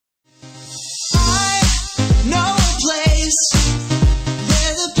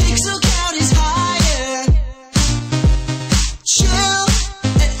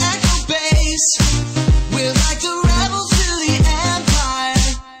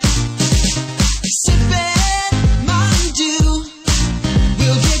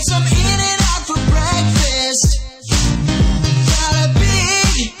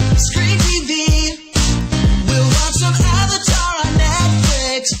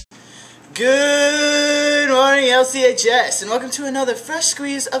Good morning, LCHS, and welcome to another fresh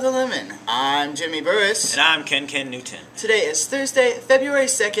squeeze of the lemon. I'm Jimmy Burris. And I'm Ken Newton. Today is Thursday, February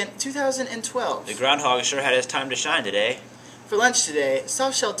 2nd, 2012. The groundhog sure had his time to shine today. For lunch today,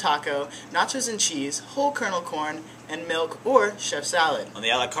 soft shell taco, nachos and cheese, whole kernel corn, and milk or chef salad. On the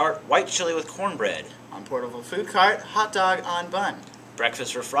a la carte, white chili with cornbread. On portable food cart, hot dog on bun.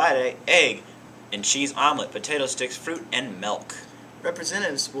 Breakfast for Friday, egg and cheese omelet, potato sticks, fruit, and milk.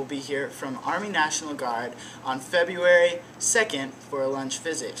 Representatives will be here from Army National Guard on February 2nd for a lunch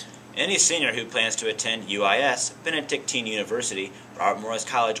visit. Any senior who plans to attend UIS, Benedictine University, Robert Morris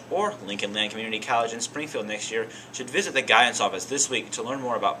College, or Lincoln Land Community College in Springfield next year should visit the guidance office this week to learn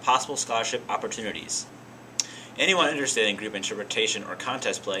more about possible scholarship opportunities. Anyone interested in group interpretation or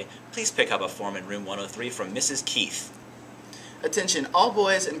contest play, please pick up a form in room 103 from Mrs. Keith. Attention all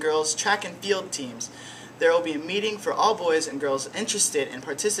boys and girls track and field teams. There will be a meeting for all boys and girls interested in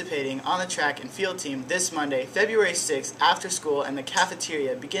participating on the track and field team this Monday, February 6th, after school in the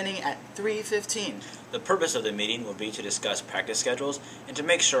cafeteria beginning at 3:15. The purpose of the meeting will be to discuss practice schedules and to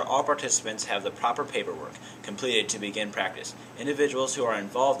make sure all participants have the proper paperwork completed to begin practice. Individuals who are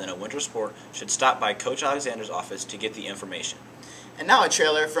involved in a winter sport should stop by Coach Alexander's office to get the information. And now a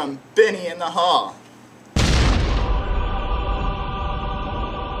trailer from Benny in the Hall.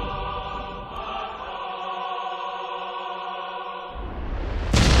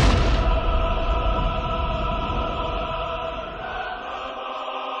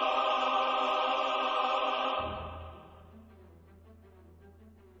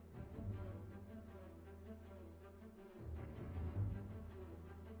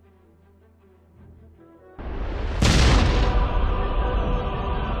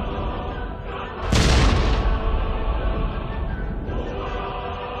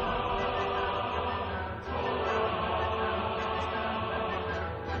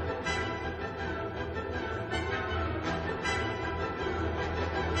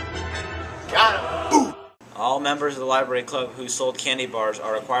 Got him. All members of the Library Club who sold candy bars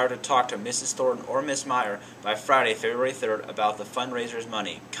are required to talk to Mrs. Thornton or Miss Meyer by Friday, February 3rd about the fundraiser's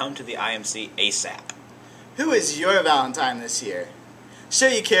money. Come to the IMC ASAP. Who is your Valentine this year? Show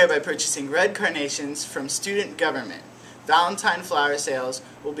you care by purchasing red carnations from Student Government. Valentine flower sales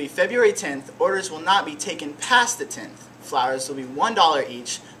will be February 10th. Orders will not be taken past the 10th. Flowers will be $1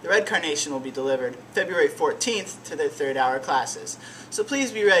 each. The red carnation will be delivered February 14th to their third-hour classes. So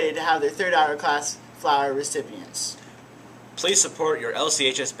please be ready to have their third-hour class flower recipients. Please support your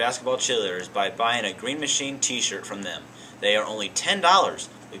LCHS basketball cheerleaders by buying a Green Machine t-shirt from them. They are only $10.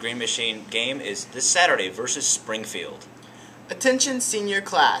 The Green Machine game is this Saturday versus Springfield. Attention senior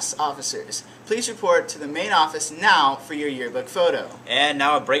class officers. Please report to the main office now for your yearbook photo. And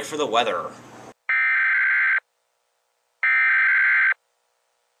now a break for the weather.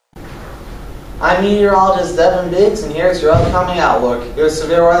 I'm meteorologist Devin Biggs, and here's your upcoming outlook. Your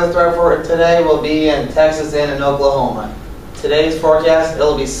severe weather threat for today will be in Texas and in Oklahoma. Today's forecast, it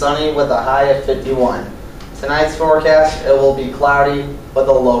will be sunny with a high of 51. Tonight's forecast, it will be cloudy with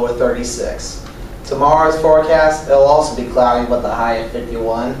a low of 36. Tomorrow's forecast, it will also be cloudy with a high of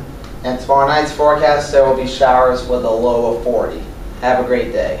 51. And tomorrow night's forecast, there will be showers with a low of 40. Have a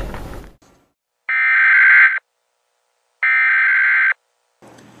great day.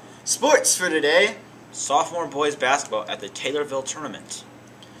 Sports for today. Sophomore boys basketball at the Taylorville tournament.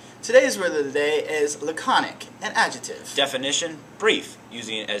 Today's word of the day is laconic, an adjective. Definition, brief,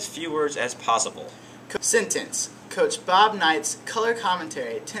 using as few words as possible. Sentence. Coach Bob Knight's color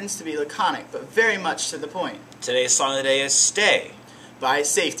commentary tends to be laconic but very much to the point. Today's song of the day is Stay by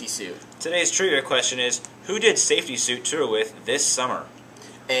Safety Suit. Today's trivia question is, who did Safety Suit tour with this summer?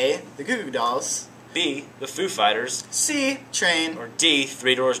 A. The Goo Goo Dolls. B. The Foo Fighters. C. Train. Or D.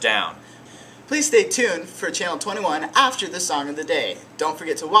 Three Doors Down. Please stay tuned for Channel 21 after the song of the day. Don't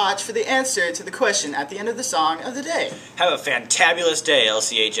forget to watch for the answer to the question at the end of the song of the day. Have a fantabulous day,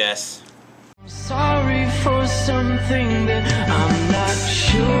 LCHS. I'm sorry for something that